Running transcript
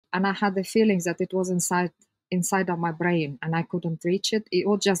and I had the feelings that it was inside of my brain, and I couldn't reach it. It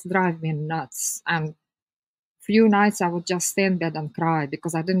would just drive me nuts. And few nights I would just stay in bed and cry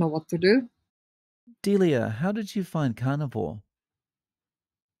because I didn't know what to do. Delia, how did you find Carnivore?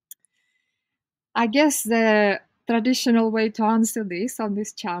 I guess the traditional way to answer this on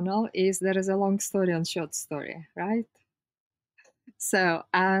this channel is there is a long story and short story, right? So,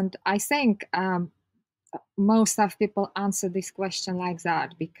 and I think most of people answer this question like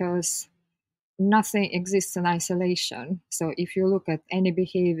that because nothing exists in isolation. So if you look at any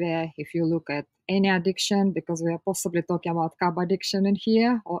behavior, if you look at any addiction, because we are possibly talking about carb addiction in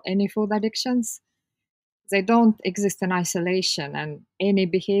here or any food addictions, they don't exist in isolation, and any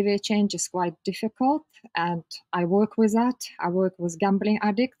behavior change is quite difficult. And I work with that. I work with gambling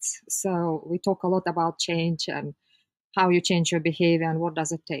addicts. So we talk a lot about change and how you change your behavior and what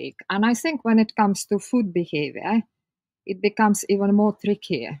does it take. And I think when it comes to food behavior, it becomes even more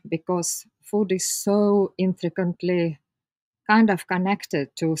trickier because food is so intricately kind of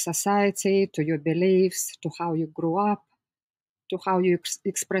connected to society, to your beliefs, to how you grew up, to how you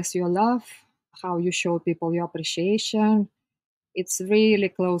express your love, how you show people your appreciation. It's really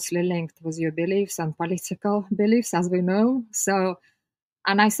closely linked with your beliefs and political beliefs, as we know. So,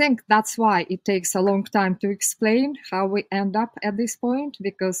 and I think that's why it takes a long time to explain how we end up at this point,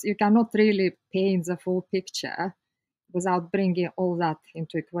 because you cannot really paint the full picture without bringing all that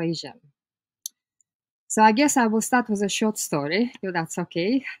into equation. So I guess I will start with a short story, if that's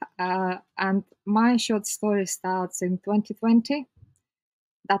okay. And my short story starts in 2020.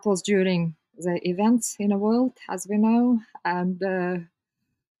 That was during the events in the world, as we know. And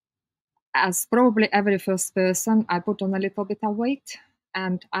as probably every first person, I put on a little bit of weight.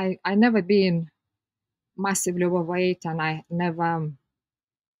 And I never been massively overweight, and I never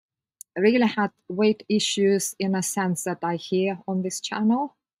really had weight issues in a sense that I hear on this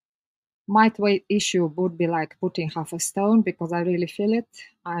channel. My weight issue would be like putting half a stone because I really feel it.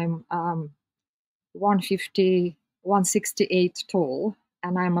 I'm 150, 168 tall,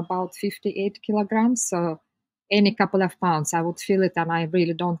 and I'm about 58 kilograms. So any couple of pounds, I would feel it, and I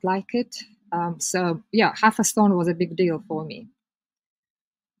really don't like it. So yeah, half a stone was a big deal for me.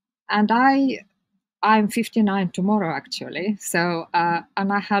 And I'm 59 tomorrow, actually. So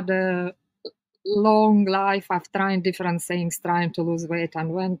and I had a long life of trying different things, trying to lose weight,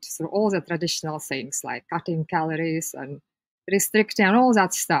 and went through all the traditional things like cutting calories and restricting and all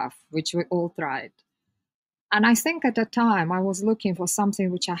that stuff, which we all tried. And I think at the time I was looking for something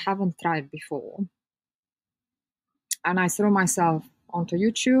which I haven't tried before. And I threw myself onto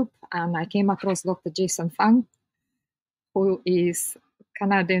YouTube and I came across Dr. Jason Fung, who is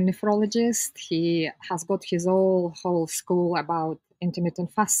Canadian nephrologist. He has got his whole school about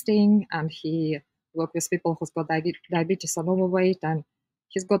intermittent fasting, and he works with people who's got diabetes and overweight, and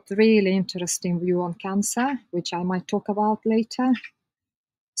he's got really interesting view on cancer, which I might talk about later.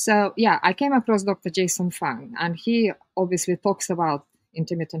 So yeah, I came across Dr. Jason Fung, and he obviously talks about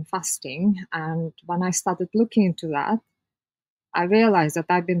intermittent fasting. And when I started looking into that, I realized that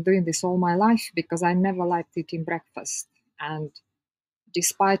I've been doing this all my life because I never liked eating breakfast. And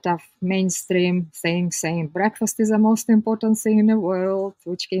despite of mainstream things saying breakfast is the most important thing in the world,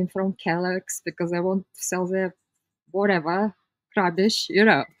 which came from Kellogg's because they want to sell their whatever rubbish, you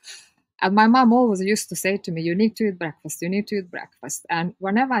know. And my mom always used to say to me, you need to eat breakfast, you need to eat breakfast. And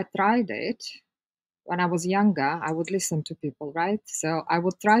whenever I tried it, when I was younger, I would listen to people, right? So I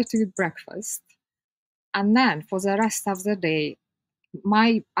would try to eat breakfast. And then for the rest of the day,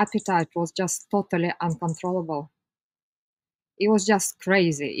 my appetite was just totally uncontrollable. It was just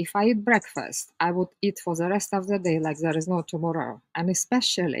crazy. If I eat breakfast, I would eat for the rest of the day like there is no tomorrow. And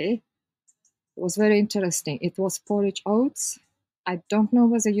especially, it was very interesting. It was porridge oats. I don't know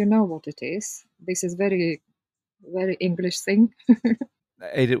whether you know what it is. This is very, very English thing.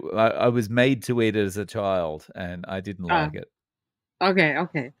 I was made to eat it as a child, and I didn't Ah, like it. okay,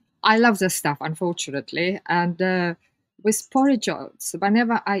 okay. I love this stuff, unfortunately. And with porridge oats,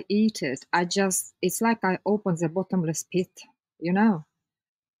 whenever I eat it, it's like I open the bottomless pit, you know?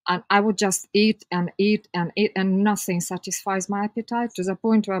 And I would just eat and eat and eat, and nothing satisfies my appetite to the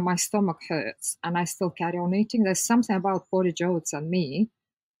point where my stomach hurts, and I still carry on eating. There's something about porridge oats and me,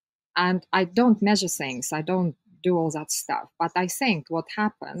 and I don't measure things. I don't do all that stuff. But I think what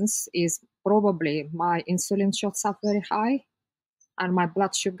happens is probably my insulin shots up very high, and my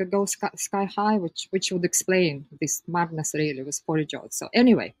blood sugar goes sky high, which would explain this madness really with porridge oats. So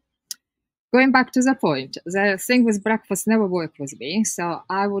anyway, going back to the point, the thing with breakfast never worked with me. So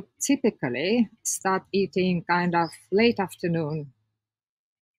I would typically start eating kind of late afternoon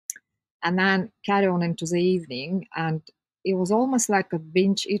and then carry on into the evening. And it was almost like a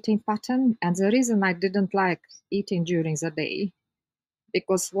binge eating pattern. And the reason I didn't like eating during the day,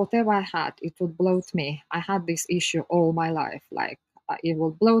 because whatever I had, it would bloat me. I had this issue all my life. Like it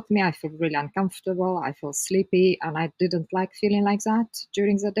would bloat me. I feel really uncomfortable. I feel sleepy, and I didn't like feeling like that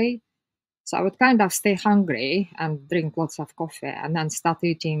during the day. So I would kind of stay hungry and drink lots of coffee, and then start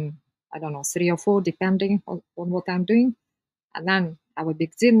eating, I don't know, 3 or 4, depending on what I'm doing. And then have a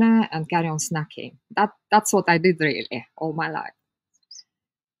big dinner and carry on snacking. That's what I did really all my life.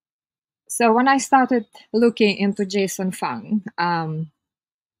 So when I started looking into Jason Fung,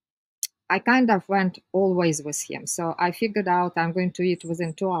 I kind of went always with him. So I figured out I'm going to eat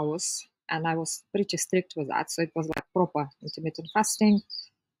within 2 hours, and I was pretty strict with that. So it was like proper intermittent fasting.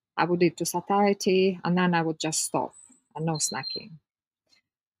 I would eat to satiety, and then I would just stop and no snacking.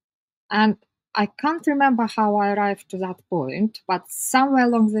 And I can't remember how I arrived to that point, but somewhere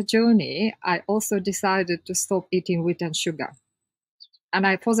along the journey, I also decided to stop eating wheat and sugar.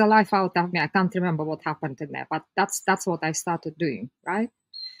 And for the life out of me, I can't remember what happened in there, but that's what I started doing, right?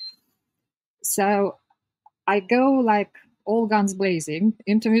 So I go like all guns blazing,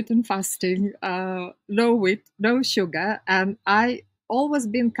 intermittent fasting, no wheat, no sugar, and I always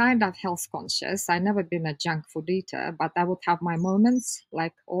been kind of health conscious. I never been a junk food eater, but I would have my moments,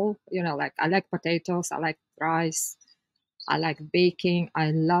 like like I like potatoes, I like rice, I like baking,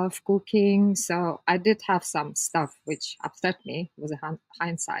 I love cooking. So I did have some stuff which upset me with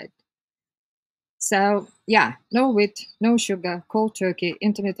hindsight. So yeah, no wheat, no sugar, cold turkey,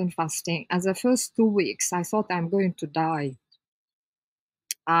 intermittent fasting. And the first 2 weeks, I thought I'm going to die.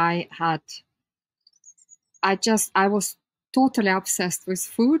 I had, I was totally obsessed with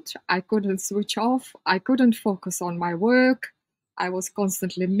food. I couldn't switch off. I couldn't focus on my work. I was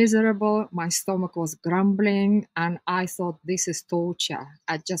constantly miserable. My stomach was grumbling. And I thought, this is torture.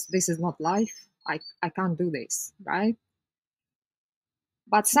 This is not life. I can't do this, right?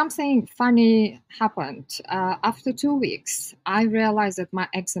 But something funny happened. After 2 weeks, I realized that my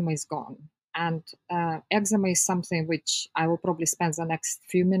eczema is gone. And eczema is something which I will probably spend the next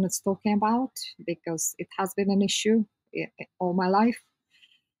few minutes talking about because it has been an issue all my life.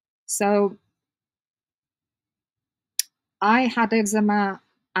 So I had eczema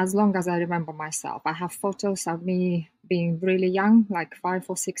as long as I remember myself. I have photos of me being really young, like 5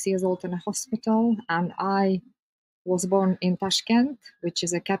 or 6 years old in a hospital. And I was born in Tashkent, which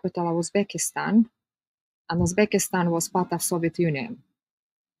is a capital of Uzbekistan. And Uzbekistan was part of Soviet Union,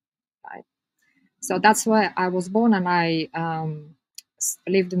 right? So that's where I was born, and I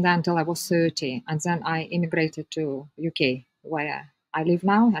lived in there until I was 30, and then I immigrated to UK, where I live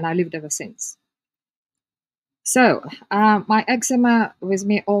now, and I lived ever since. So my eczema with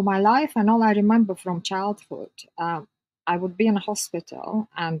me all my life, and all I remember from childhood, I would be in a hospital,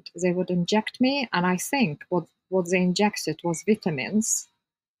 and they would inject me, and I think what they injected was vitamins.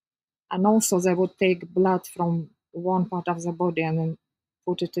 And also they would take blood from one part of the body and then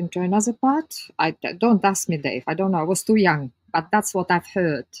put it into another part. Don't ask me, Dave. I don't know. I was too young, but that's what I've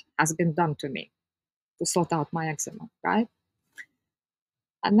heard has been done to me to sort out my eczema, right?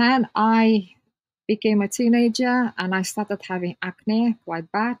 And then I became a teenager and I started having acne quite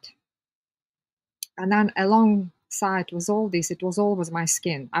bad. And then alongside with all this, it was always my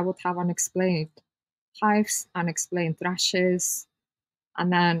skin. I would have unexplained hives, unexplained rashes,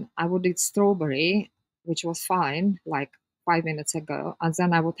 and then I would eat strawberry, which was fine, like 5 minutes ago, and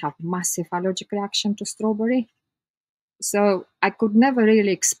then I would have massive allergic reaction to strawberry. So I could never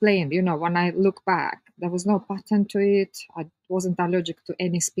really explain, when I look back, there was no pattern to it. I wasn't allergic to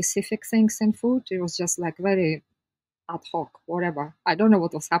any specific things in food. It was just like very ad hoc, whatever. I don't know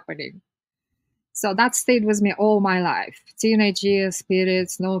what was happening. So that stayed with me all my life. Teenage years,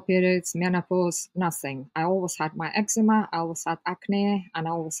 periods, no periods, menopause, nothing. I always had my eczema, I always had acne, and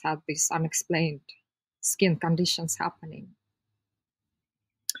I always had these unexplained skin conditions happening.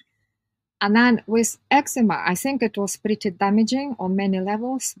 And then with eczema, I think it was pretty damaging on many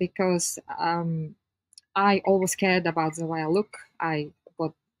levels because I always cared about the way I look. I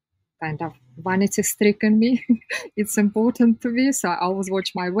got kind of vanity stricken me. It's important to me, so I always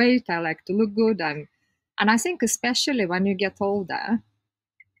watch my weight. I like to look good, and I think especially when you get older,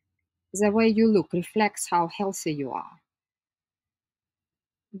 the way you look reflects how healthy you are.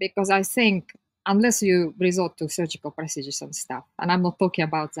 Because I think unless you resort to surgical procedures and stuff, and I'm not talking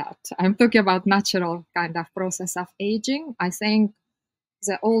about that, I'm talking about natural kind of process of aging. I think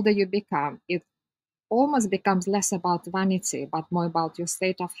the older you become, it almost becomes less about vanity, but more about your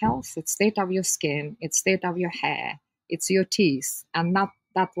state of health. It's state of your skin, it's state of your hair, it's your teeth, and not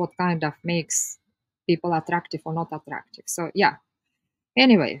that what kind of makes people attractive or not attractive. So yeah.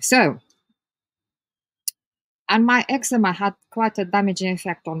 Anyway, so And my eczema had quite a damaging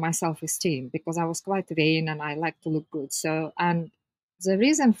effect on my self-esteem because I was quite vain and I like to look good. So, and the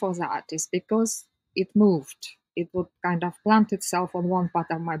reason for that is because it moved. It would kind of plant itself on one part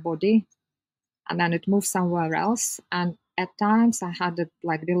of my body and then it moved somewhere else. And at times I had it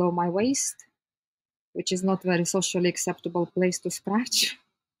like below my waist, which is not very socially acceptable place to scratch.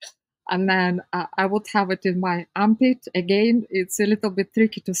 And then I would have it in my armpit. Again, it's a little bit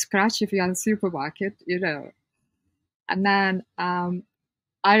tricky to scratch if you're in a supermarket, you know. And then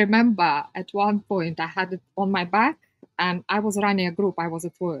I remember at one point I had it on my back and I was running a group, I was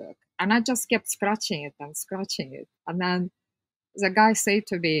at work, and I just kept scratching it and scratching it. And then the guy said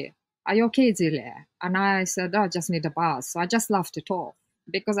to me, "Are you okay, Delia?" And I said, "Oh, I just need a bath." So I just laughed it off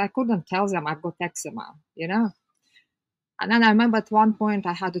because I couldn't tell them I've got eczema, you know? And then I remember at one point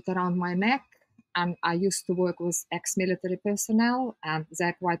I had it around my neck, and I used to work with ex-military personnel, and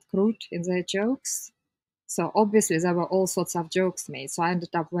they're quite crude in their jokes. So obviously there were all sorts of jokes made. So I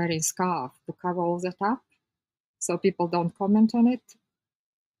ended up wearing scarf to cover all that up, so people don't comment on it.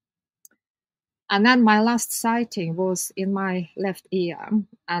 And then my last sighting was in my left ear,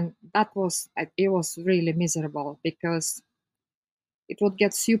 and it was really miserable because it would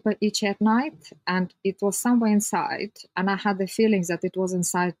get super itchy at night, and it was somewhere inside, and I had the feeling that it was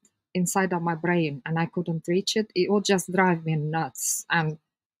inside of my brain, and I couldn't reach it. It would just drive me nuts, and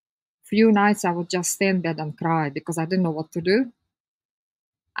few nights I would just stay in bed and cry because I didn't know what to do.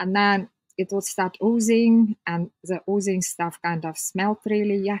 And then it would start oozing, and the oozing stuff kind of smelled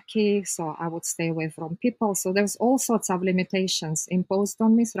really yucky, so I would stay away from people. So there's all sorts of limitations imposed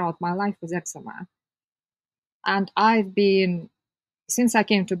on me throughout my life with eczema. And since I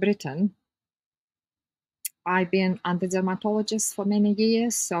came to Britain, I've been under dermatologist for many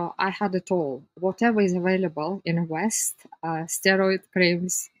years, so I had it all. Whatever is available in the West, steroid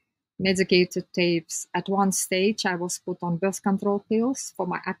creams, medicated tapes. At one stage, I was put on birth control pills for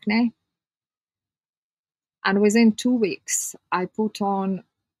my acne. And within 2 weeks, I put on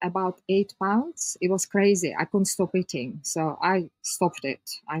about 8 pounds. It was crazy. I couldn't stop eating. So I stopped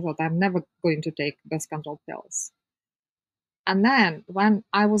it. I thought I'm never going to take birth control pills. And then when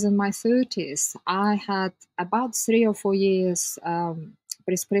I was in my 30s, I had about 3 or 4 years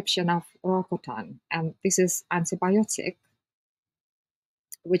prescription of Roaccutane. And this is antibiotic,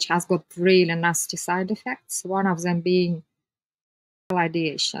 which has got really nasty side effects. One of them being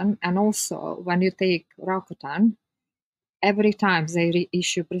ideation. And also when you take Roaccutane, every time they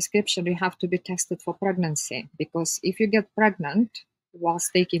reissue prescription, you have to be tested for pregnancy, because if you get pregnant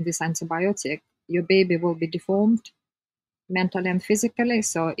whilst taking this antibiotic, your baby will be deformed mentally and physically.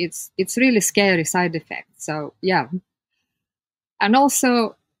 So it's really scary side effect. So yeah. And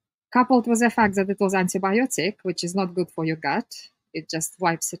also coupled with the fact that it was antibiotic, which is not good for your gut, it just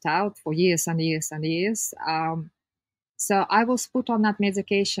wipes it out for years and years and years. So I was put on that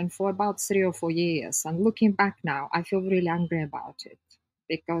medication for about 3 or 4 years. And looking back now, I feel really angry about it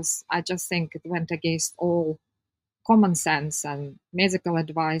because I just think it went against all common sense and medical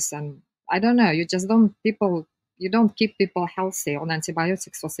advice. And I don't know, you don't keep people healthy on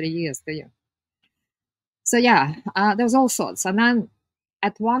antibiotics for 3 years, do you? So yeah, there's all sorts. And then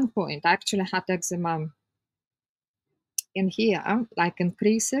at one point, I actually had eczema in here, like in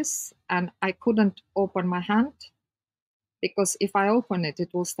creases, and I couldn't open my hand because if I open it, it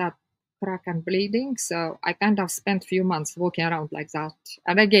will start crack and bleeding. So I kind of spent a few months walking around like that.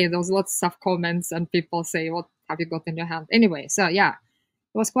 And again, there was lots of comments and people say, "What have you got in your hand?" Anyway, so yeah,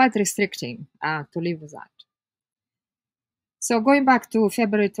 it was quite restricting to live with that. So going back to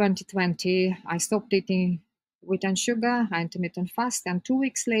February 2020, I stopped eating wheat and sugar, I intermittent fast, and 2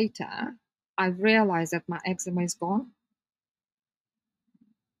 weeks later, I realized that my eczema is gone.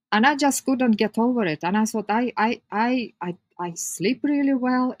 And I just couldn't get over it. And I thought, I sleep really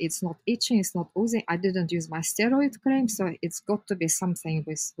well. It's not itching, it's not oozing. I didn't use my steroid cream, so it's got to be something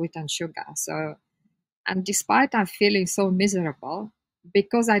with wheat and sugar. So, and despite I'm feeling so miserable,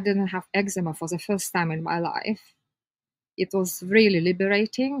 because I didn't have eczema for the first time in my life, it was really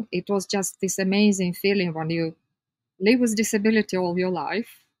liberating. It was just this amazing feeling when you live with disability all your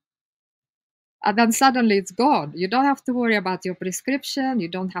life, and then suddenly it's gone. You don't have to worry about your prescription. You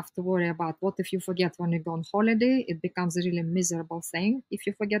don't have to worry about what if you forget when you go on holiday. It becomes a really miserable thing if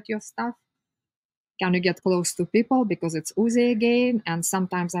you forget your stuff. Can you get close to people because it's oozy again? And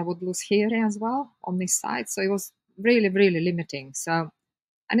sometimes I would lose hearing as well on this side. So it was really, really limiting. So,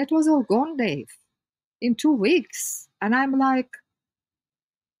 and it was all gone, Dave, in 2 weeks. And I'm like,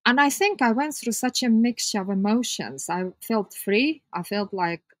 and I think I went through such a mixture of emotions. I felt free. I felt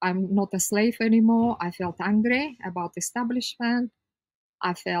like I'm not a slave anymore. I felt angry about establishment.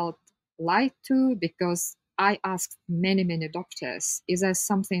 I felt lied to because I asked many, many doctors, is there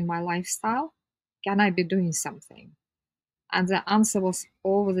something in my lifestyle? Can I be doing something? And the answer was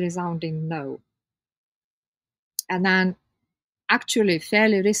always resounding no. And then actually,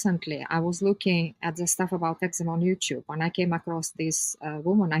 fairly recently, I was looking at the stuff about eczema on YouTube, and I came across this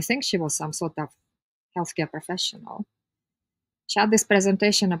woman. I think she was some sort of healthcare professional. She had this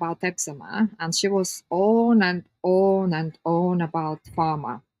presentation about eczema, and she was on and on and on about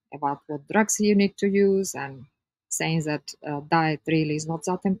pharma, about what drugs you need to use, and saying that diet really is not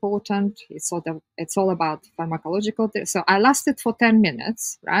that important. It's all about pharmacological. So I lasted for 10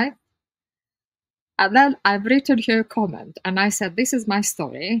 minutes, right? And then I've written her a comment, and I said, this is my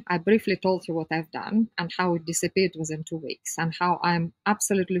story. I briefly told you what I've done and how it disappeared within 2 weeks, and how I'm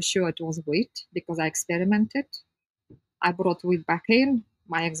absolutely sure it was wheat because I experimented. I brought wheat back in,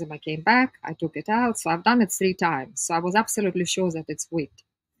 my eczema came back, I took it out. So I've done it 3 times. So I was absolutely sure that it's wheat.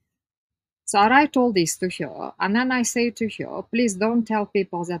 So I write all this to her, and then I say to her, please don't tell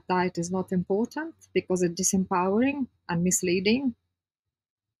people that diet is not important because it's disempowering and misleading.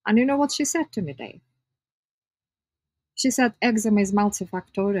 And you know what she said to me, Dave? She said, eczema is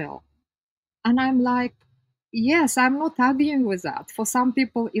multifactorial. And I'm like, yes, I'm not arguing with that. For some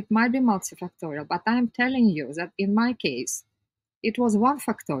people, it might be multifactorial, but I'm telling you that in my case, it was one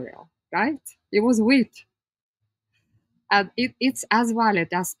factorial, right? It was wheat. And it's as valid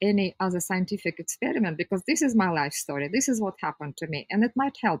as any other scientific experiment because this is my life story. This is what happened to me. And it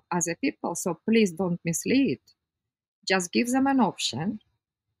might help other people. So please don't mislead. Just give them an option,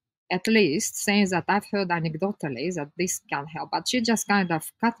 at least saying that I've heard anecdotally that this can help. But she just kind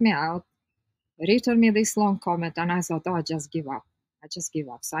of cut me out, written me this long comment, and I thought, oh, I just give up. I just give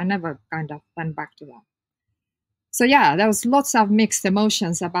up. So I never kind of went back to that. So yeah, there was lots of mixed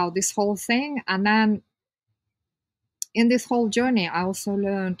emotions about this whole thing. And then in this whole journey, I also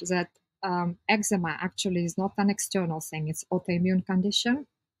learned that eczema actually is not an external thing. It's autoimmune condition.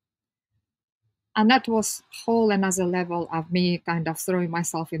 And that was whole another level of me kind of throwing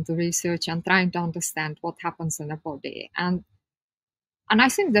myself into research and trying to understand what happens in the body. And I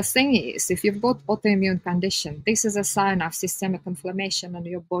think the thing is, if you've got autoimmune condition, this is a sign of systemic inflammation in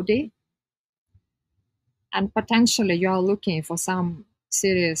your body. And potentially you are looking for some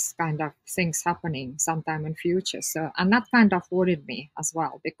serious kind of things happening sometime in future. So, and that kind of worried me as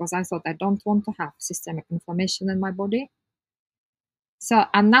well, because I thought I don't want to have systemic inflammation in my body. So,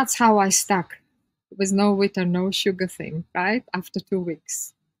 and that's how I stuck with no wheat and no sugar thing, right? After 2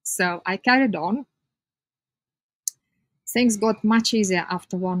 weeks. So I carried on. Things got much easier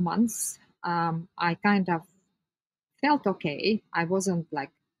after 1 month. I kind of felt okay. I wasn't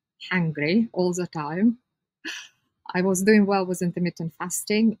like hungry all the time. I was doing well with intermittent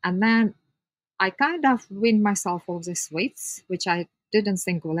fasting. And then I kind of weaned myself off the sweets, which I didn't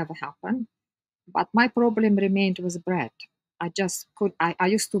think will ever happen. But my problem remained with bread. I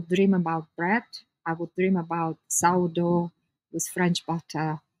used to dream about bread. I would dream about sourdough with French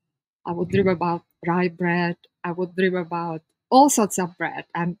butter. I would dream about rye bread. I would dream about all sorts of bread.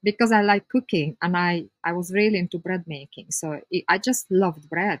 And because I like cooking and I was really into bread making. So I just loved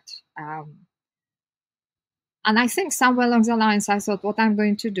bread. And I think somewhere along the lines, I thought, what I'm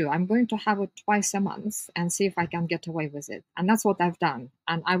going to do, I'm going to have it twice a month and see if I can get away with it. And that's what I've done.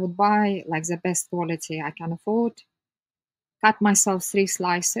 And I would buy like the best quality I can afford, cut myself 3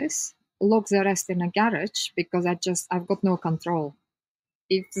 slices, lock the rest in a garage because I've got no control.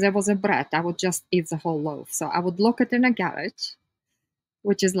 If there was a bread, I would just eat the whole loaf. So I would lock it in a garage,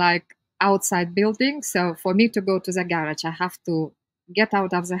 which is like outside building. So for me to go to the garage, I have to get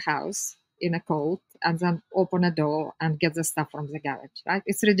out of the house in a cold and then open a door and get the stuff from the garage, right?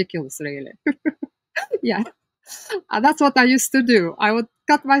 It's ridiculous, really. Yeah. And that's what I used to do. I would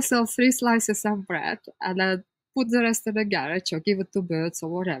cut myself 3 slices of bread and then put the rest in the garage or give it to birds or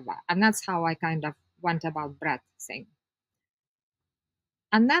whatever. And that's how I kind of went about bread thing.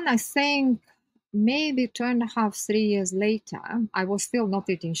 And then I think maybe 2.5, 3 years later, I was still not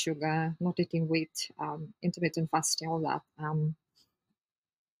eating sugar, not eating wheat, intermittent fasting, all that.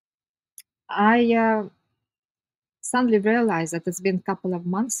 I suddenly realized that it's been a couple of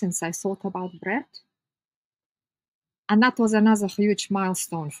months since I thought about bread. And that was another huge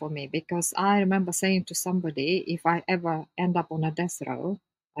milestone for me because I remember saying to somebody, if I ever end up on a death row,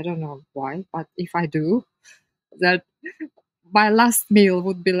 I don't know why, but if I do, that my last meal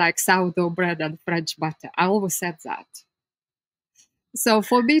would be like sourdough bread and French butter. I always said that. So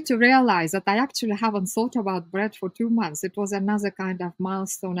for me to realize that I actually haven't thought about bread for 2 months, it was another kind of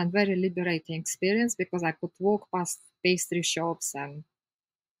milestone and very liberating experience because I could walk past pastry shops and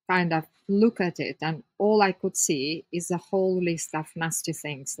kind of look at it, and all I could see is a whole list of nasty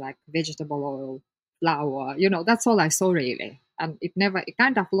things like vegetable oil, flour. That's all I saw really. And it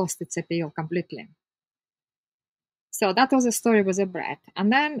kind of lost its appeal completely. So that was a story with the bread.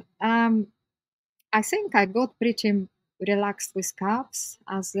 And then I think I got pretty relaxed with carbs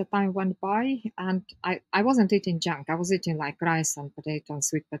as the time went by. And I wasn't eating junk. I was eating like rice and potato and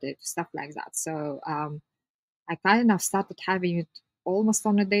sweet potato, stuff like that. So I kind of started having it almost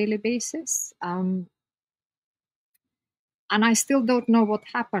on a daily basis. And I still don't know what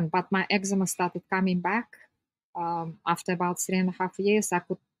happened, but my eczema started coming back. After about 3.5 years, I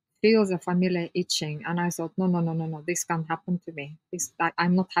could feel the familiar itching, and I thought, no, no, no, no, no, this can't happen to me.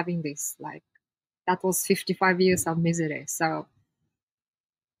 I'm not having this. Like that was 55 years of misery. So,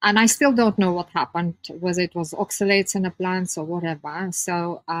 and I still don't know what happened, whether it was oxalates in the plants or whatever.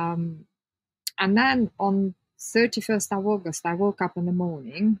 So, and then on 31st of August, I woke up in the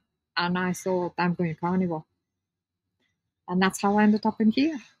morning and I thought I'm going carnivore. And that's how I ended up in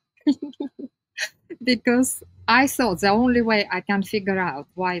here. Because I thought the only way I can figure out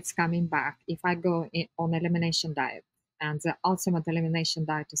why it's coming back if I go on elimination diet, and the ultimate elimination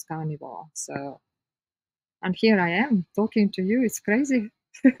diet is carnivore. So, and here I am talking to you. It's crazy.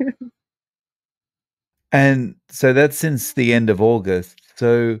 And so that's since the end of August.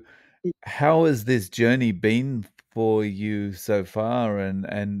 So how has this journey been for you so far,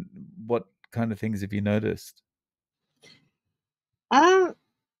 and what kind of things have you noticed? Uh,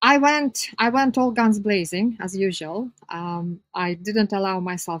 I went all guns blazing as usual. I didn't allow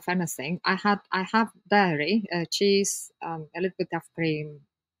myself anything. I have dairy, cheese, a little bit of cream,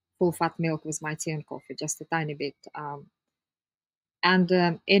 full fat milk with my tea and coffee, just a tiny bit.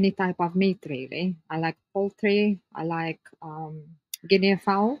 And any type of meat really. I like poultry. I like guinea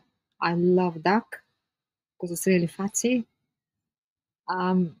fowl. I love duck because it's really fatty.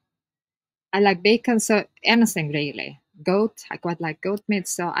 Um, I like bacon, so anything really. Goat, I quite like goat meat.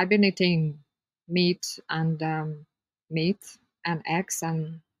 So I've been eating meat and eggs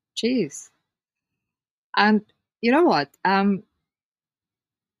and cheese. And you know what?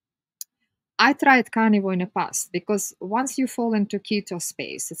 I tried carnivore in the past because once you fall into keto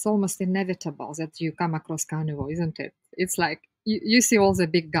space, it's almost inevitable that you come across carnivore, isn't it? It's like you see all the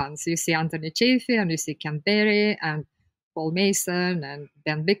big guns. You see Anthony Chaffee and you see Ken Berry and Paul Mason and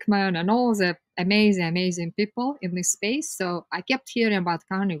Ben Bickman and all the amazing, amazing people in this space. So I kept hearing about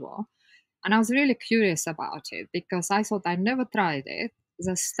carnivore and I was really curious about it because I thought I never tried it.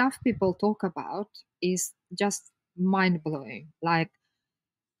 The stuff people talk about is just mind blowing. Like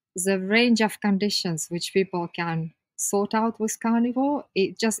the range of conditions which people can sort out with carnivore,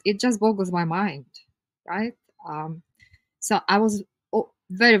 it just boggles my mind, right? So I was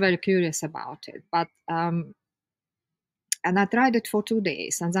very very curious about it, but and I tried it for 2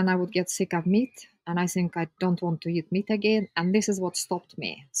 days and then I would get sick of meat and I think I don't want to eat meat again, and this is what stopped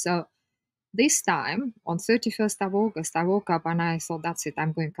me. So this time on 31st of August I woke up and I thought, that's it,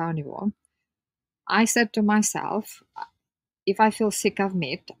 I'm going carnivore. I said to myself, if I feel sick of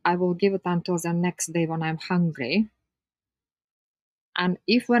meat, I will give it until the next day when I'm hungry. And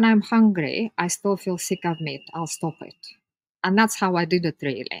if when I'm hungry, I still feel sick of meat, I'll stop it. And that's how I did it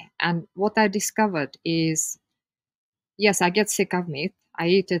really. And what I discovered is, yes, I get sick of meat. I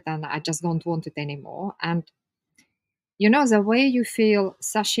eat it and I just don't want it anymore. And the way you feel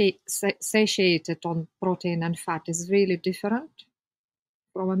satiated on protein and fat is really different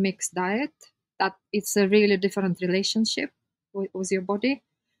from a mixed diet. That it's a really different relationship with your body.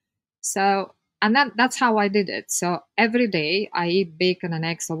 So, and that's how I did it. So every day I eat bacon and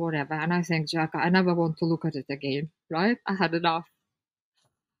eggs or whatever, and I think, Jack, I never want to look at it again, right? I had enough.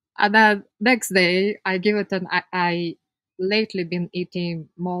 And then next day I give it I lately been eating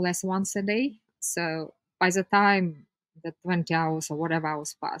more or less once a day. So by the time the 20 hours or whatever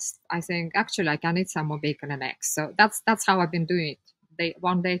hours passed, I think actually I can eat some more bacon and eggs. So that's how I've been doing it,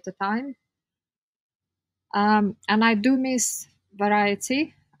 one day at a time. And I do miss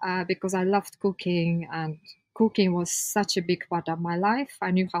variety because I loved cooking, and cooking was such a big part of my life.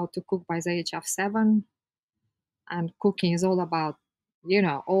 I knew how to cook by the age of 7, and cooking is all about,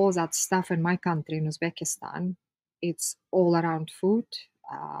 all that stuff in my country, in Uzbekistan. It's all around food.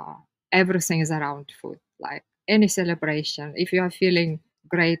 Uh, Everything is around food. Like any celebration, if you are feeling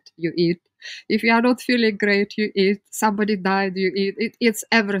great, you eat. If you are not feeling great, you eat. Somebody died, you eat. It's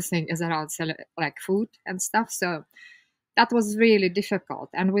everything is around like food and stuff. So that was really difficult.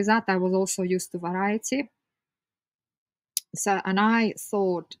 And with that, I was also used to variety. So, and I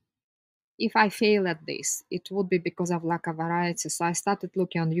thought if I fail at this, it would be because of lack of variety. So I started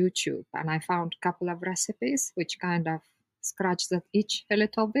looking on YouTube and I found a couple of recipes which kind of scratched that itch a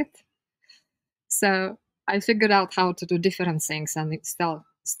little bit. So I figured out how to do different things and it still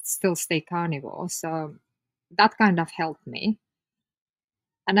still stay carnivore. So that kind of helped me.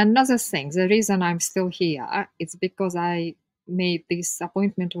 And another thing, the reason I'm still here, it's because I made this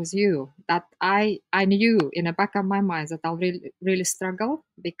appointment with you, that I knew in the back of my mind that I'll really struggle,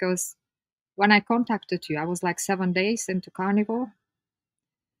 because when I contacted you, I was like 7 days into carnivore.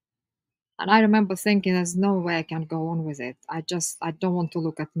 And I remember thinking, there's no way I can go on with it. I don't want to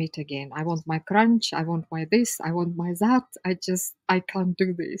look at meat again. I want my crunch. I want my this. I want my that. I can't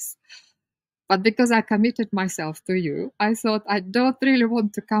do this. But because I committed myself to you, I thought I don't really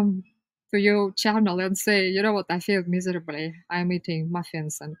want to come to your channel and say, you know what, I feel miserably. I'm eating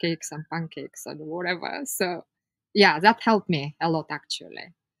muffins and cakes and pancakes and whatever. So yeah, that helped me a lot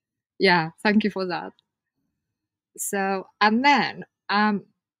actually. Yeah, thank you for that. So, and then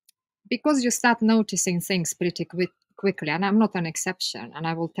because you start noticing things pretty quickly, and I'm not an exception, and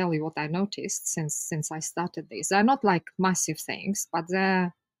I will tell you what I noticed since I started this. They're not like massive things, but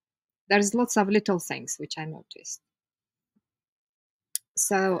there's lots of little things which I noticed.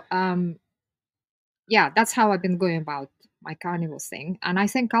 So yeah, that's how I've been going about my carnival thing. And I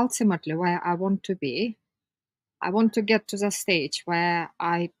think ultimately where I want to be, I want to get to the stage where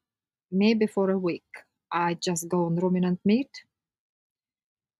I maybe for a week I just go on ruminant meat,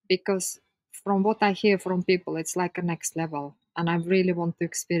 because from what I hear from people, it's like a next level, and I really want to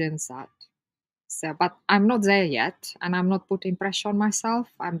experience that. So, but I'm not there yet, and I'm not putting pressure on myself.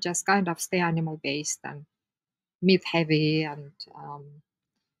 I'm just kind of stay animal based and meat heavy, and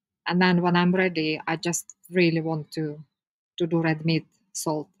then when I'm ready, I just really want to do red meat,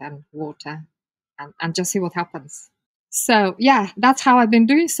 salt, and water, and just see what happens. So yeah, that's how I've been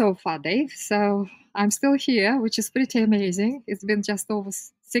doing so far, Dave. So I'm still here, which is pretty amazing. It's been just over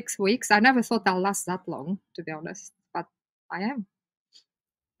 6 weeks. I never thought I'll last that long, to be honest, but I am.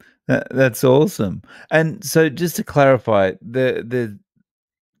 That's awesome. And so just to clarify, the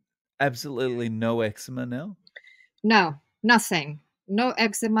absolutely no eczema now? No, nothing. No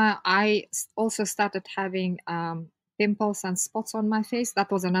eczema. Also started having pimples and spots on my face.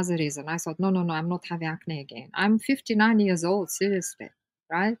 That was another reason. I thought, no, no, no, I'm not having acne again. I'm 59 years old, seriously,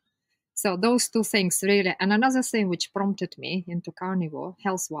 right? So those two things really. And another thing which prompted me into carnivore,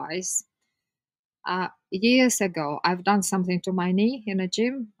 health-wise, years ago, I've done something to my knee in a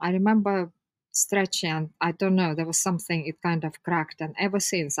gym. I remember stretching, and I don't know, there was something, it kind of cracked. And ever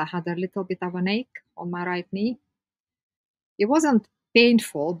since, I had a little bit of an ache on my right knee. It wasn't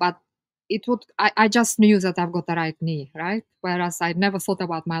painful, but I just knew that I've got the right knee, right? Whereas I never thought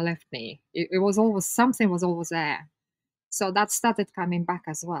about my left knee. It was always, something was always there. So that started coming back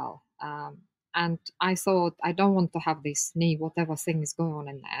as well. And I thought, I don't want to have this knee, whatever thing is going on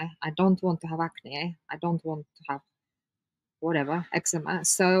in there. I don't want to have acne. I don't want to have whatever, eczema.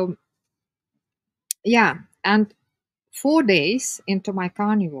 So yeah. And 4 days into my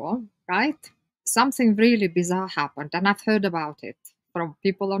carnivore, right? Something really bizarre happened. And I've heard about it from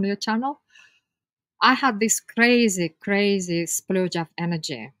people on your channel. I had this crazy splurge of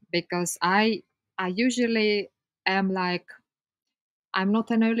energy, because I usually am like, I'm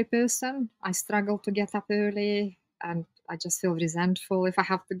not an early person. I struggle to get up early, and I just feel resentful if I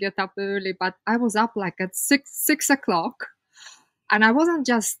have to get up early. But I was up like at 6 o'clock, and I wasn't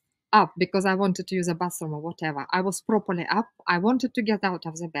just up because I wanted to use a bathroom or whatever. I was properly up. I wanted to get out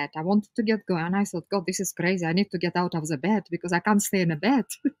of the bed. I wanted to get going. And I thought, God, this is crazy. I need to get out of the bed because I can't stay in a bed.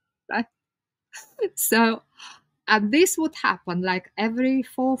 Right? So, and this would happen like every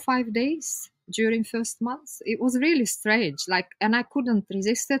 4 or 5 days during first months. It was really strange. Like, and I couldn't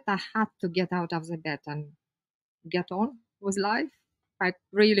resist it. I had to get out of the bed and get on with life, like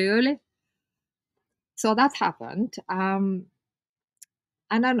really early. So that happened.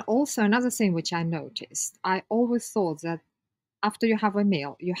 And then also another thing which I noticed, I always thought that after you have a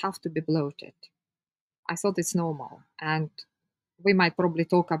meal, you have to be bloated. I thought it's normal. And we might probably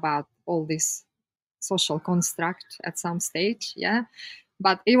talk about all this social construct at some stage, yeah.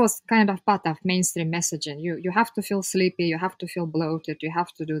 But it was kind of part of mainstream messaging. You have to feel sleepy, you have to feel bloated, you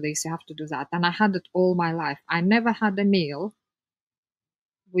have to do this, you have to do that. And I had it all my life. I never had a meal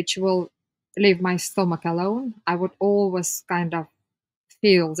which will leave my stomach alone. I would always kind of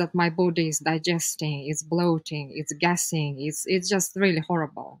feel that my body is digesting, it's bloating, it's gassing, it's just really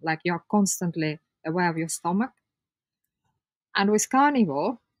horrible. Like you're constantly aware of your stomach. And with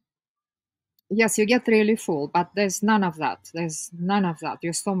carnivore, yes, you get really full, but there's none of that. There's none of that.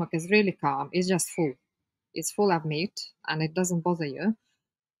 Your stomach is really calm. It's just full. It's full of meat and it doesn't bother you.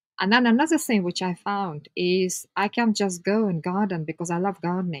 And then another thing which I found is I can just go and garden because I love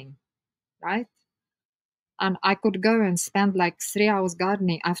gardening, right? And I could go and spend like 3 hours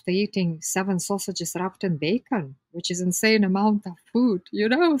gardening after eating 7 sausages wrapped in bacon, which is insane amount of food, you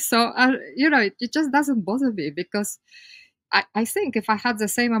know. So it just doesn't bother me because I think if I had the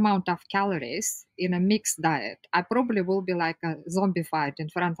same amount of calories in a mixed diet, I probably will be like a zombified in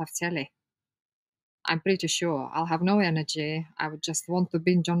front of telly. I'm pretty sure I'll have no energy. I would just want to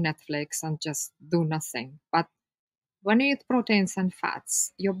binge on Netflix and just do nothing. But when you eat proteins and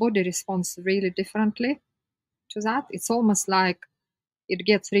fats, your body responds really differently to that. It's almost like it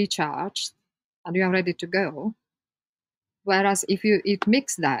gets recharged and you are ready to go. Whereas if you eat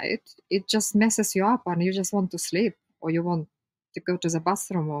mixed diet, it just messes you up and you just want to sleep or you want to go to the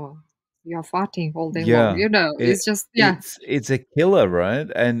bathroom or you're farting all day long. Yeah. It's It just, yeah, it's a killer, right?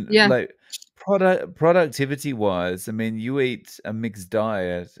 And, yeah, like, productivity-wise, I mean, you eat a mixed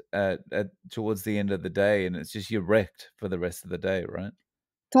diet at towards the end of the day, and it's just you're wrecked for the rest of the day, right?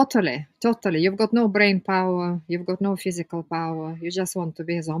 totally, totally. You've got no brain power, you've got no physical power. You just want to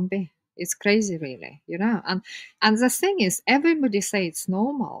be a zombie. It's crazy, really, you know. And the thing is, everybody say it's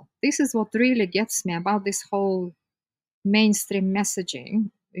normal. This is what really gets me about this whole mainstream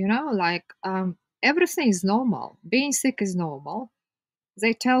messaging. Like everything is normal. Being sick is normal.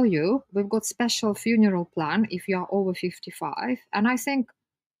 They tell you we've got special funeral plan if you are over 55, and I think,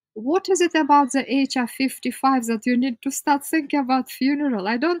 what is it about the age of 55 that you need to start thinking about funeral?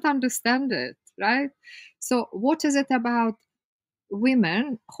 I don't understand it, right? So what is it about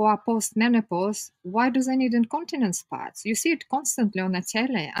women who are post menopause? Why do they need incontinence pads? You see it constantly on the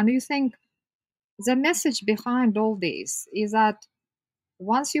telly, and you think the message behind all this is that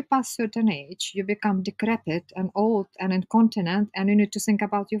once you pass certain age, you become decrepit and old and incontinent, and you need to think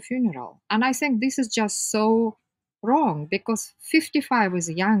about your funeral. And I think this is just so wrong because 55 is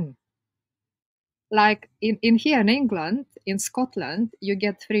young. Like in here in England, in Scotland, you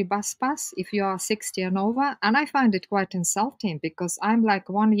get free bus pass if you are 60 and over. And I find it quite insulting because I'm like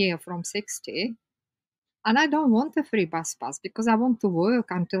 1 year from 60 and I don't want a free bus pass because I want to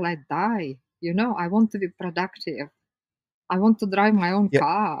work until I die. I want to be productive. I want to drive my own Yeah.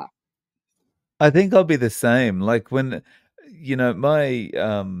 car. I think I'll be the same. Like when,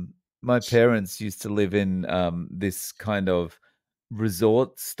 my parents used to live in this kind of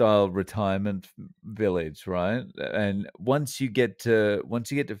resort style retirement village, right? And once you get to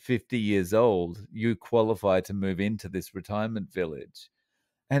 50 years old, you qualify to move into this retirement village.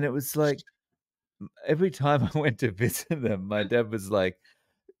 And it was like every time I went to visit them, my dad was like,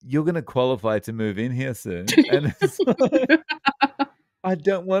 "You're going to qualify to move in here soon." And it's like, I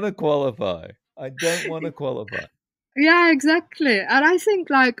don't want to qualify. I don't want to qualify. Yeah, exactly. And I think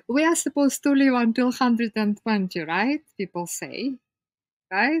like we are supposed to live until 120, right? People say,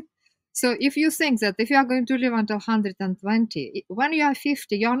 right? So if you think that if you are going to live until 120, when you are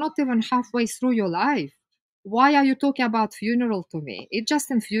 50, you're not even halfway through your life. Why are you talking about funeral to me? It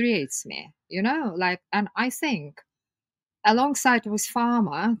just infuriates me, like, and I think alongside with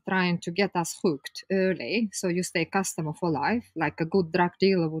pharma trying to get us hooked early, so you stay customer for life, like a good drug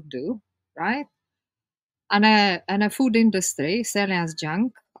dealer would do, right? And a food industry selling us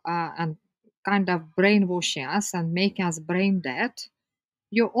junk and kind of brainwashing us and making us brain dead,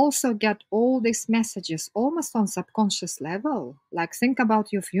 you also get all these messages almost on subconscious level. Like think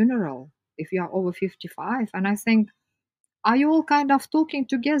about your funeral if you are over 55. And I think, are you all kind of talking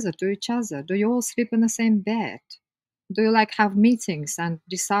together to each other? Do you all sleep in the same bed? Do you like have meetings and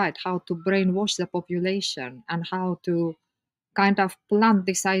decide how to brainwash the population and how to kind of plant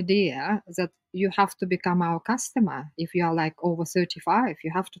this idea that you have to become our customer if you are like over 35?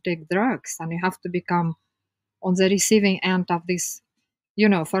 You have to take drugs and you have to become on the receiving end of this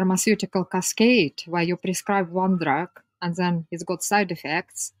pharmaceutical cascade where you prescribe one drug and then it's got side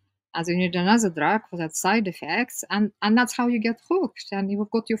effects and you need another drug for that side effects, and that's how you get hooked and you've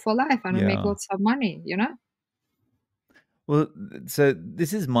got you for life and you make Yeah. lots of money. Well, so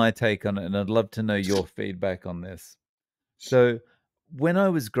this is my take on it, and I'd love to know your feedback on this. So, when I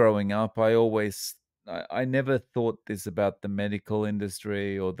was growing up, I never thought this about the medical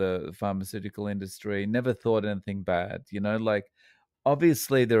industry or the pharmaceutical industry. Never thought anything bad. Like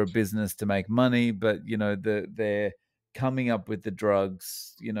obviously they're a business to make money, but they're coming up with the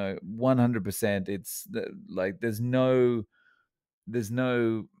drugs. 100%. Like there's no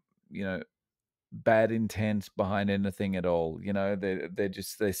you know bad intent behind anything at all.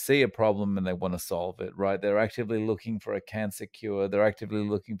 They see a problem and they want to solve it, right? They're actively looking for a cancer cure, they're actively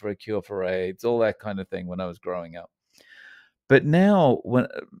looking for a cure for AIDS, all that kind of thing when I was growing up. But now when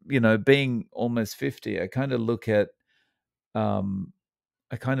being almost 50, um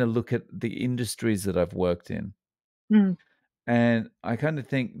I kind of look at the industries that I've worked in, Mm, and I kind of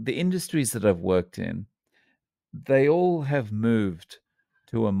think the industries that I've worked in, they all have moved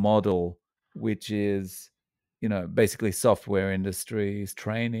to a model which is, basically software industries,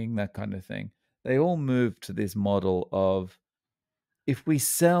 training, that kind of thing. They all moved to this model of, if we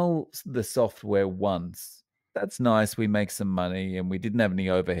sell the software once, that's nice. We make some money and we didn't have any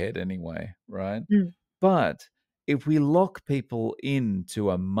overhead anyway, right? Mm. But if we lock people into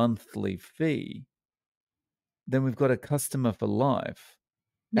a monthly fee, then we've got a customer for life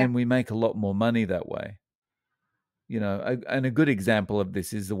Yeah. and we make a lot more money that way. And a good example of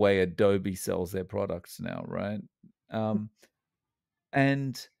this is the way Adobe sells their products now, right?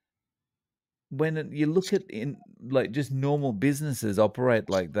 And when you look at in like just normal businesses operate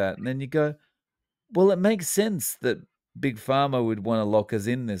like that, and then you go, well, it makes sense that big pharma would want to lock us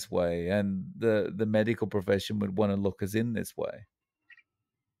in this way, and the medical profession would want to lock us in this way.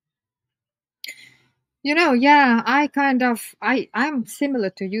 Yeah, I'm similar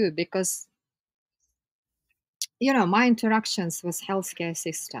to you because my interactions with healthcare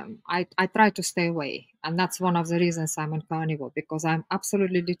system, I try to stay away, and that's one of the reasons I'm on Carnivore, because I'm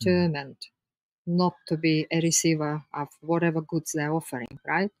absolutely Mm. determined not to be a receiver of whatever goods they're offering,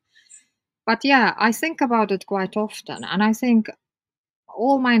 right? But yeah, I think about it quite often, and I think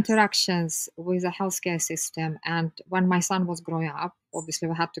all my interactions with the healthcare system, and when my son was growing up, obviously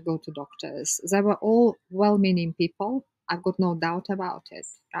we had to go to doctors, they were all well-meaning people. I've got no doubt about it,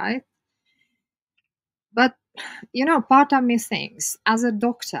 right? But part of me thinks, as a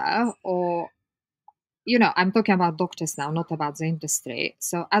doctor, or I'm talking about doctors now, not about the industry.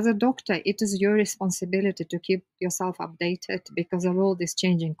 So as a doctor, it is your responsibility to keep yourself updated, because the world is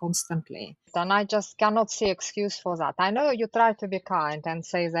changing constantly. And I just cannot see excuse for that. I know you try to be kind and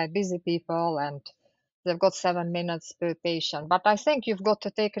say they're busy people and they've got 7 minutes per patient, but I think you've got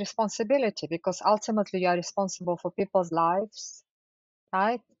to take responsibility, because ultimately you are responsible for people's lives,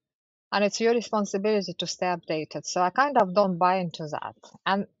 right? And it's your responsibility to stay updated. So I kind of don't buy into that.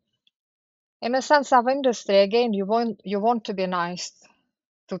 And in a sense of industry, again, you want to be nice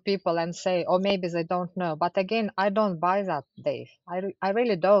to people and say, or maybe they don't know. But again, I don't buy that, Dave. I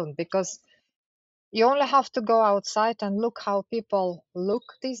really don't, because you only have to go outside and look how people look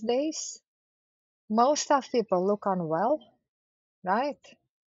these days. Most of people look unwell, right?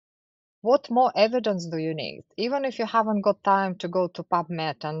 What more evidence do you need? Even if you haven't got time to go to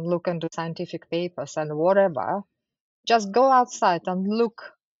PubMed and look into scientific papers and whatever, just go outside and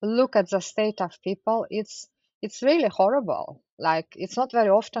look at the state of people. It's really horrible. Like, it's not very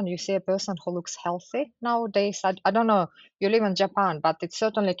often you see a person who looks healthy nowadays. I don't know, you live in Japan, but it's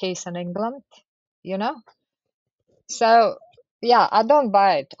certainly the case in England, you know. So yeah, I don't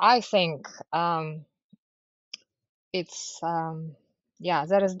buy it. I think it's yeah,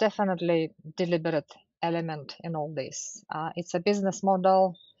 there is definitely deliberate element in all this. It's a business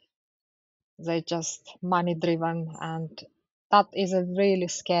model. They just money driven, and that is a really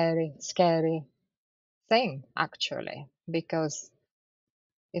scary thing, actually, because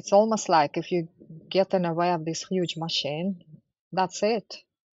it's almost like if you get in the way of this huge machine, that's it.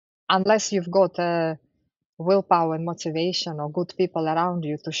 Unless you've got willpower and motivation or good people around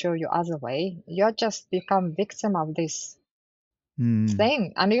you to show you other way, you're just become victim of this Mm.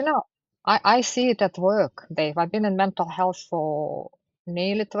 thing. And I see it at work, Dave. I've been in mental health for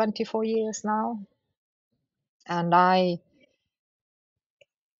nearly 24 years now, and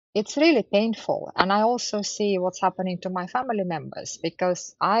it's really painful. And I also see what's happening to my family members,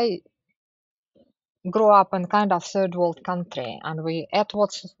 because I grew up in kind of third world country, and we ate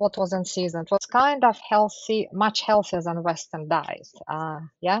what was in season. It was kind of healthy, much healthier than Western diet.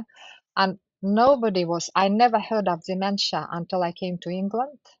 Yeah, and I never heard of dementia until I came to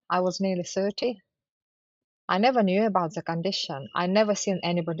England. I was nearly 30. I never knew about the condition. I never seen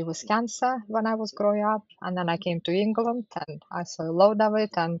anybody with cancer when I was growing up, and then I came to England and I saw a load of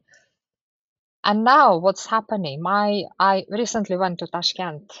it. And now what's happening? I recently went to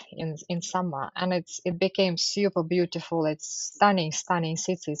Tashkent in summer, and it became super beautiful. It's stunning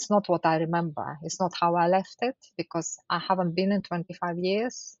city. It's not what I remember. It's not how I left it, because I haven't been in 25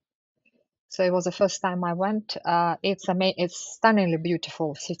 years. So it was the first time I went. It's stunningly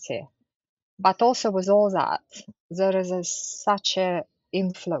beautiful city. But also with all that, there is such a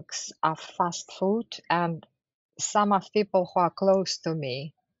influx of fast food, and some of people who are close to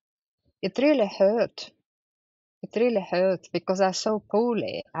me, it really hurt. It really hurts, because they're so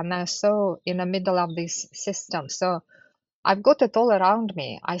poorly and they're so in the middle of this system. So I've got it all around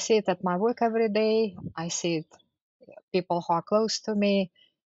me. I see it at my work every day. I see it people who are close to me,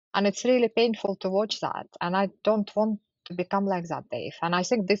 and it's really painful to watch that. And I don't want to become like that, Dave. And I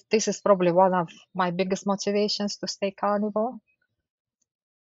think this is probably one of my biggest motivations to stay carnivore.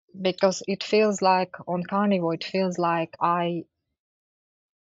 because it feels like on Carnivore, it feels like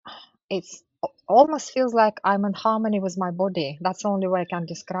it's almost feels like I'm in harmony with my body. That's the only way I can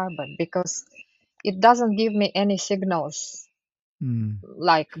describe it, because it doesn't give me any signals Mm.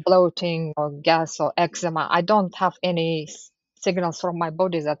 like bloating or gas or eczema. I don't have any signals from my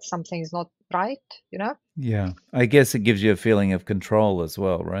body that something is not right, you know? Yeah. I guess it gives you a feeling of control as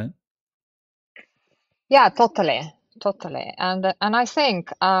well, right? Yeah, totally, totally. And I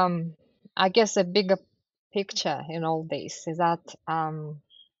think I guess a bigger picture in all this is that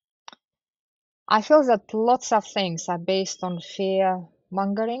I feel that lots of things are based on fear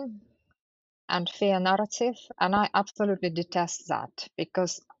mongering and fear narrative, and I absolutely detest that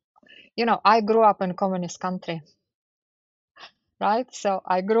because I grew up in communist country, right? So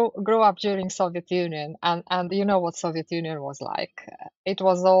I grew up during Soviet Union, and you know what Soviet Union was like. It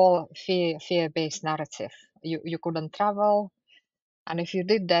was all fear-based narrative. You couldn't travel, and if you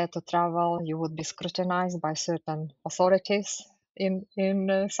did dare to travel, you would be scrutinized by certain authorities in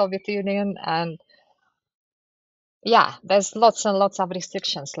Soviet Union. And yeah, there's lots and lots of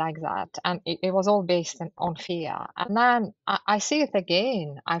restrictions like that, and it was all based on fear. And then I see it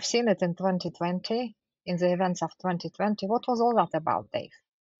again. I've seen it in 2020, in the events of 2020. What was all that about, Dave?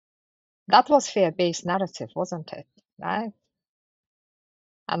 That was fear-based narrative, wasn't it? Right?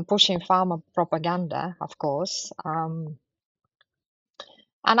 And pushing pharma propaganda, of course. And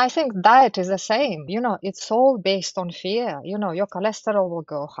I think diet is the same. It's all based on fear. Your cholesterol will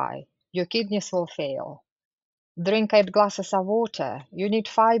go high, your kidneys will fail. Drink 8 glasses of water. You need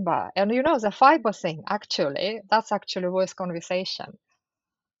fiber. And the fiber thing, actually, that's actually worth conversation.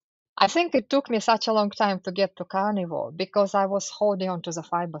 I think it took me such a long time to get to carnivore because I was holding on to the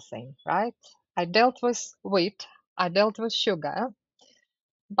fiber thing, right? I dealt with wheat, I dealt with sugar,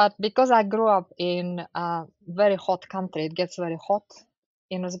 but because I grew up in a very hot country, it gets very hot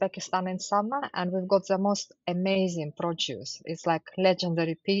in Uzbekistan in summer, and we've got the most amazing produce. It's like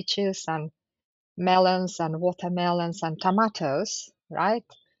legendary peaches and melons and watermelons and tomatoes, right?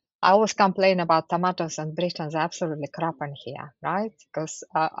 I always complain about tomatoes and Britain's absolutely crap in here, right? Because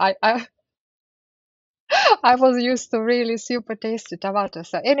I was used to really super tasty tomatoes.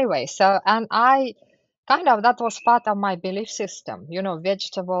 So anyway, and I kind of that was part of my belief system,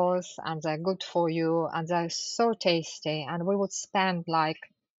 vegetables and they're good for you and they're so tasty. And we would spend like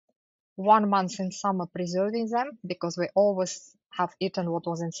 1 month in summer preserving them because we always have eaten what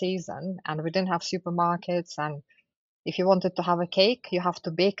was in season and we didn't have supermarkets. And if you wanted to have a cake, you have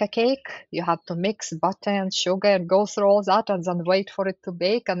to bake a cake. You had to mix butter and sugar and go through all that and then wait for it to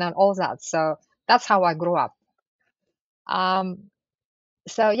bake and then all that. So that's how I grew up.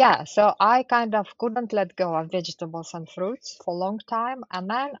 So yeah, so I kind of couldn't let go of vegetables and fruits for a long time. And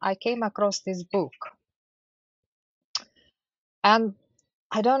then I came across this book. And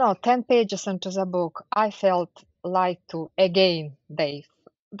I don't know, 10 pages into the book, I felt lied to again, Dave.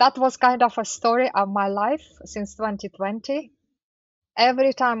 That was kind of a story of my life since 2020.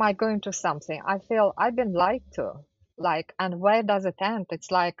 Every time I go into something, I feel I've been lied to. Like, and where does it end? It's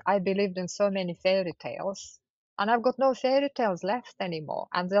like I believed in so many fairy tales, and I've got no fairy tales left anymore.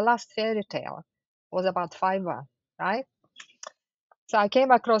 And the last fairy tale was about fiber, right? So I came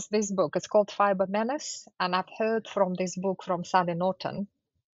across this book. It's called Fiber Menace, and I've heard from this book from Sally Norton,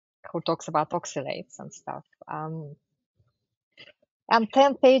 who talks about oxalates and stuff. And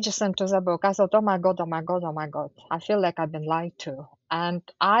 10 pages into the book, I thought, oh my God, oh my God, oh my God, I feel like I've been lied to. And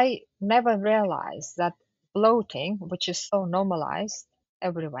I never realized that bloating, which is so normalized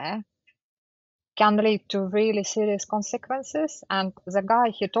everywhere, can lead to really serious consequences. And the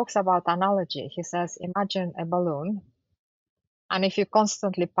guy, he talks about analogy. He says, imagine a balloon. And if you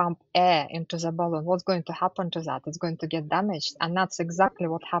constantly pump air into the balloon, what's going to happen to that? It's going to get damaged. And that's exactly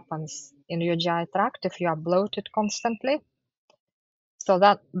what happens in your GI tract if you are bloated constantly. So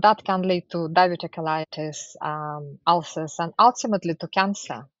that can lead to diverticulitis, ulcers, and ultimately to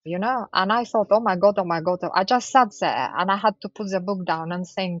cancer, And I thought, oh my God, oh my God. I just sat there and I had to put the book down and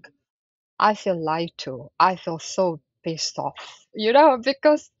think, I feel lied to. I feel so pissed off,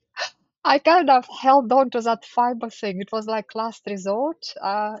 because I kind of held on to that fiber thing. It was like last resort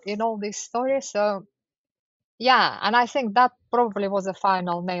in all these stories. So yeah, and I think that probably was the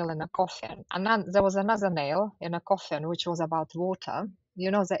final nail in the coffin. And then there was another nail in a coffin, which was about water.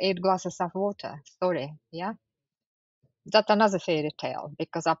 The 8 glasses of water story. Yeah, that's another fairy tale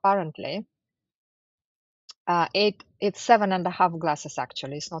because apparently, it's 7.5 glasses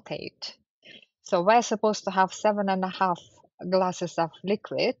actually. It's not 8. So we're supposed to have 7.5 glasses of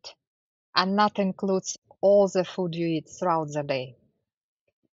liquid, and that includes all the food you eat throughout the day.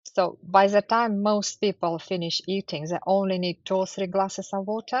 So by the time most people finish eating, they only need 2 or 3 glasses of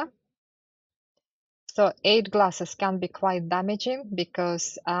water. So 8 glasses can be quite damaging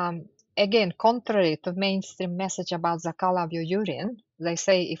because, again, contrary to mainstream message about the color of your urine, they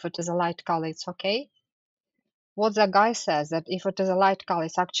say if it is a light color, it's okay. What the guy says that if it is a light color,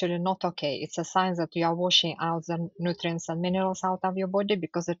 it's actually not okay. It's a sign that you are washing out the nutrients and minerals out of your body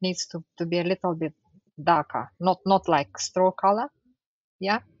because it needs to be a little bit darker, not like straw color.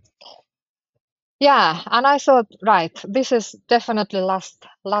 Yeah. Yeah, and I thought, right, this is definitely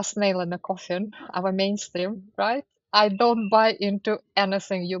last nail in the coffin of a mainstream, right? I don't buy into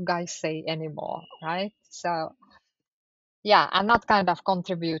anything you guys say anymore, right? So yeah, and that kind of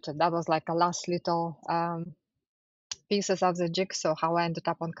contributed. That was like a last little pieces of the jigsaw how I ended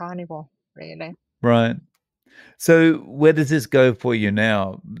up on Carnivore, really. Right. So where does this go for you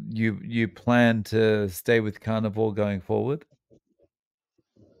now? You plan to stay with Carnivore going forward?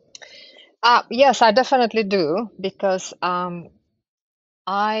 Yes, I definitely do because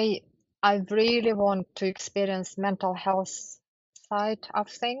I I really want to experience mental health side of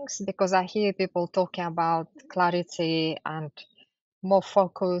things because I hear people talking about clarity and more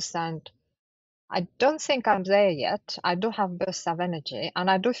focus, and I don't think I'm there yet. I do have bursts of energy and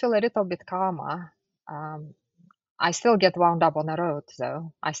I do feel a little bit calmer. I still get wound up on the road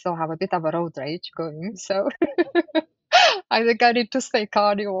though. I still have a bit of a road rage going, so I think I need to stay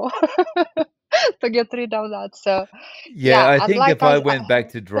cardio to get rid of that. So Yeah, yeah, I and think like if I I, went back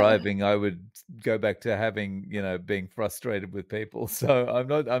to driving, I would go back to having, being frustrated with people. So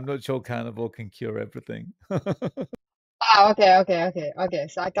I'm not sure Carnivore can cure everything. okay.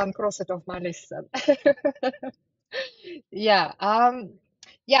 So I can cross it off my list then. Yeah,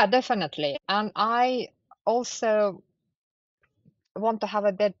 yeah, definitely. And I also want to have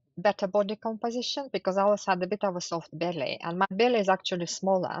a bit better body composition because I always had a bit of a soft belly, and my belly is actually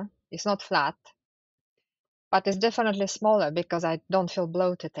smaller. It's not flat, but it's definitely smaller because I don't feel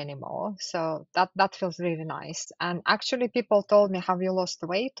bloated anymore. So that feels really nice. And actually, people told me, "Have you lost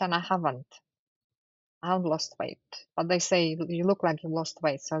weight?" And I haven't. I haven't lost weight, but they say you look like you lost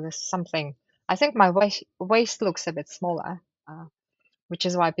weight. So there's something. I think my waist looks a bit smaller, which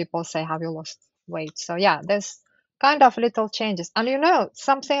is why people say, "Have you lost weight?" So yeah, there's kind of little changes. And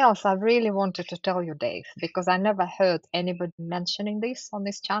something else I really wanted to tell you, Dave, because I never heard anybody mentioning this on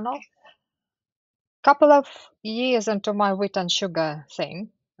this channel. Couple of years into my wheat and sugar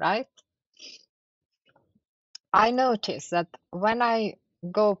thing, right? I noticed that when I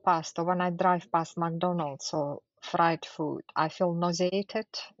go past or when I drive past McDonald's or fried food, I feel nauseated,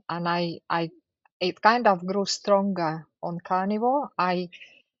 and it kind of grew stronger on Carnivore. I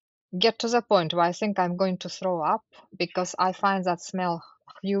get to the point where I think I'm going to throw up because I find that smell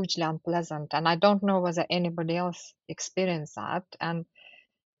hugely unpleasant, and I don't know whether anybody else experienced that. And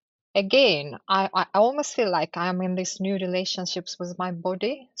again, I almost feel like I'm in these new relationships with my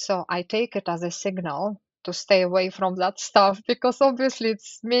body. So I take it as a signal to stay away from that stuff because obviously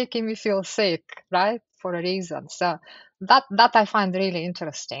it's making me feel sick, right? For a reason. So that I find really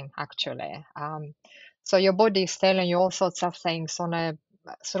interesting, actually. So your body is telling you all sorts of things on a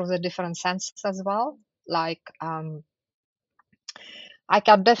through the different senses as well. Like I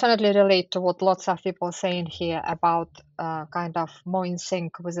can definitely relate to what lots of people saying here about kind of more in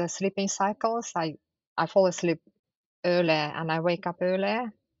sync with the sleeping cycles. I fall asleep earlier and I wake up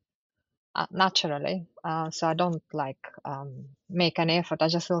earlier naturally. So I don't like make an effort. I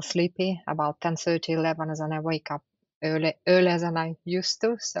just feel sleepy about 10:30, 11, and then I wake up earlier than I used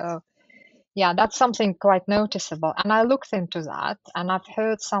to. So yeah, that's something quite noticeable. And I looked into that and I've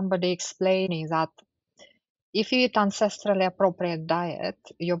heard somebody explaining that if you eat ancestrally appropriate diet,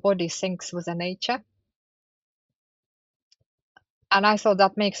 your body syncs with the nature. And I thought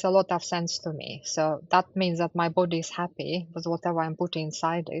that makes a lot of sense to me. So that means that my body is happy with whatever I'm putting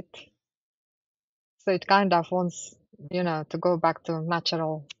inside it. So it kind of wants, to go back to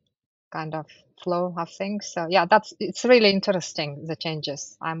natural kind of flow of things. So yeah, it's really interesting, the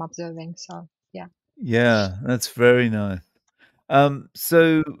changes I'm observing. So yeah. Yeah, that's very nice.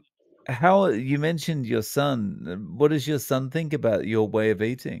 So how you mentioned your son. What does your son think about your way of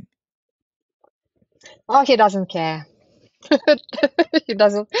eating? Oh, he doesn't care. He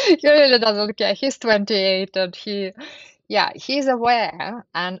really doesn't care. He's 28 and yeah, he's aware.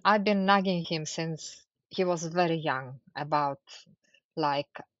 And I've been nagging him since he was very young about like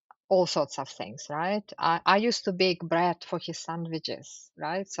all sorts of things, right? I used to bake bread for his sandwiches,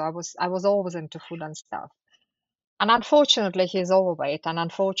 right? So I was always into food and stuff. And unfortunately, he's overweight, and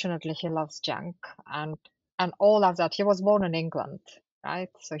unfortunately, he loves junk and all of that. He was born in England, right?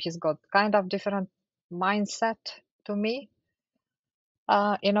 So he's got kind of different mindset to me.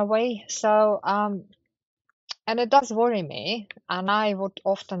 in a way. So, and it does worry me. And I would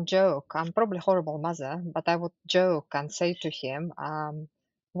often joke, I'm probably a horrible mother, but I would joke and say to him,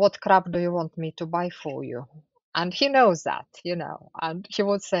 what crap do you want me to buy for you? And he knows that, and he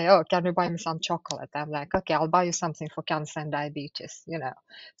would say, oh, can you buy me some chocolate? I'm like, okay, I'll buy you something for cancer and diabetes.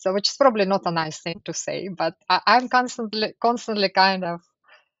 So, which is probably not a nice thing to say, but I'm constantly kind of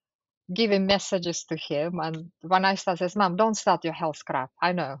giving messages to him. And when I start, says, Mom, don't start your health crap.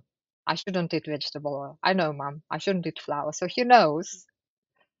 I know. I shouldn't eat vegetable oil. I know, Mom. I shouldn't eat flour. So he knows.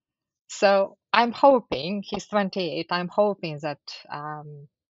 So I'm hoping, he's 28, I'm hoping that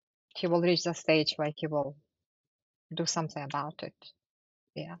he will reach the stage where he will do something about it.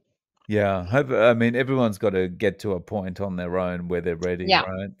 Yeah. Yeah, I mean, everyone's got to get to a point on their own where they're ready, Yeah.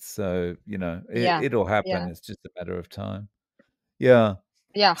 right? So, Yeah. it'll happen. Yeah. It's just a matter of time. Yeah.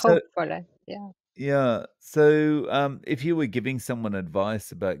 Yeah. So, Hopefully. Yeah. yeah. So, if you were giving someone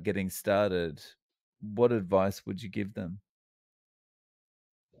advice about getting started, what advice would you give them?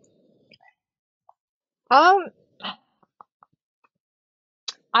 Um,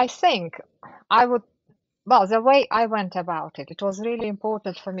 I think I would, well, the way I went about it, it was really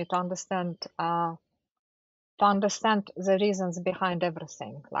important for me to understand the reasons behind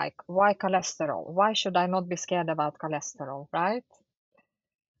everything. Like, why cholesterol? Why should I not be scared about cholesterol, right?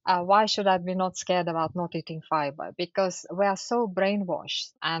 Why should I be not scared about not eating fiber? Because we are so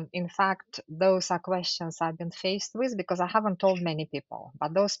brainwashed. And in fact, those are questions I've been faced with because I haven't told many people.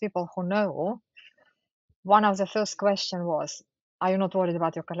 But those people who know, one of the first question was, are you not worried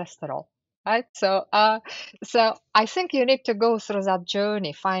about your cholesterol? Right. So I think you need to go through that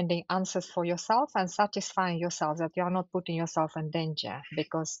journey, finding answers for yourself and satisfying yourself that you are not putting yourself in danger,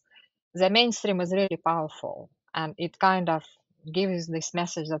 because the mainstream is really powerful and it kind of gives this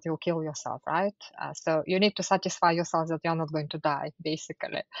message that you'll kill yourself, right? So you need to satisfy yourself that you're not going to die,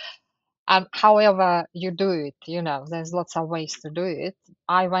 basically. And however you do it, there's lots of ways to do it.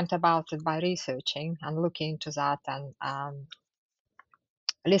 I went about it by researching and looking into that and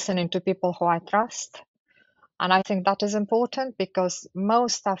listening to people who I trust. And I think that is important because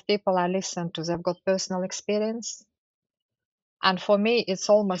most of people I listen to, they've got personal experience. And for me,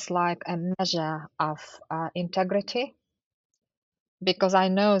 it's almost like a measure of integrity, because I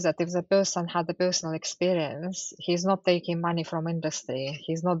know that if the person had a personal experience, he's not taking money from industry,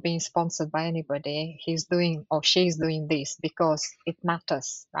 he's not being sponsored by anybody, he's doing or she's doing this because it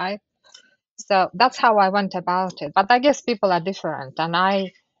matters, right? So that's how I went about it. But I guess people are different, and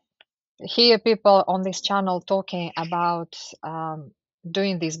I hear people on this channel talking about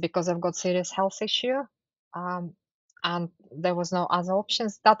doing this because they've got serious health issue, um, and there was no other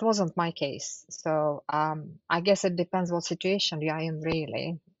options. That wasn't my case. So I guess it depends what situation you are in,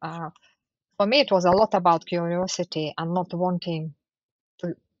 really. For me, it was a lot about curiosity and not wanting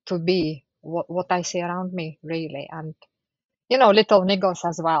to be what I see around me, really, and little niggles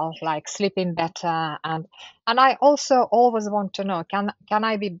as well, like sleeping better, and I also always want to know, can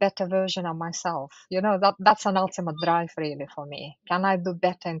I be better version of myself? That's an ultimate drive, really, for me. Can I do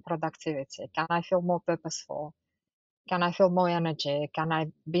better in productivity? Can I feel more purposeful? Can I feel more energy? Can I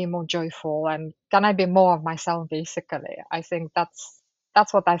be more joyful? And can I be more of myself, basically? I think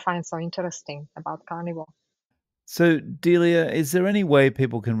that's what I find so interesting about Carnivore. So, Delia, is there any way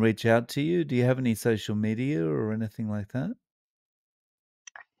people can reach out to you? Do you have any social media or anything like that?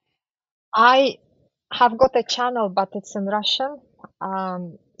 I have got a channel, but it's in Russian.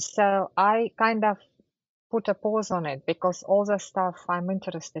 So I kind of put a pause on it because all the stuff I'm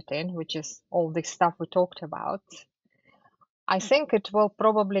interested in, which is all the stuff we talked about, I think it will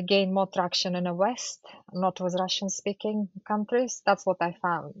probably gain more traction in the West, not with Russian speaking countries. That's what I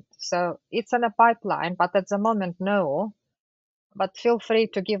found. So it's in a pipeline, but at the moment, no. But feel free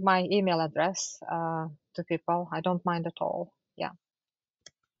to give my email address to people. I don't mind at all. Yeah.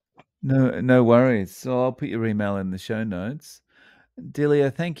 No worries. So I'll put your email in the show notes.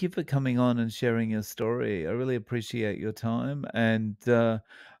 Delia, thank you for coming on and sharing your story. I really appreciate your time, and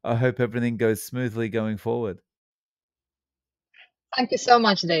I hope everything goes smoothly going forward. Thank you so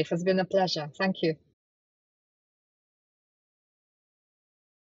much, Dave. It's been a pleasure. Thank you.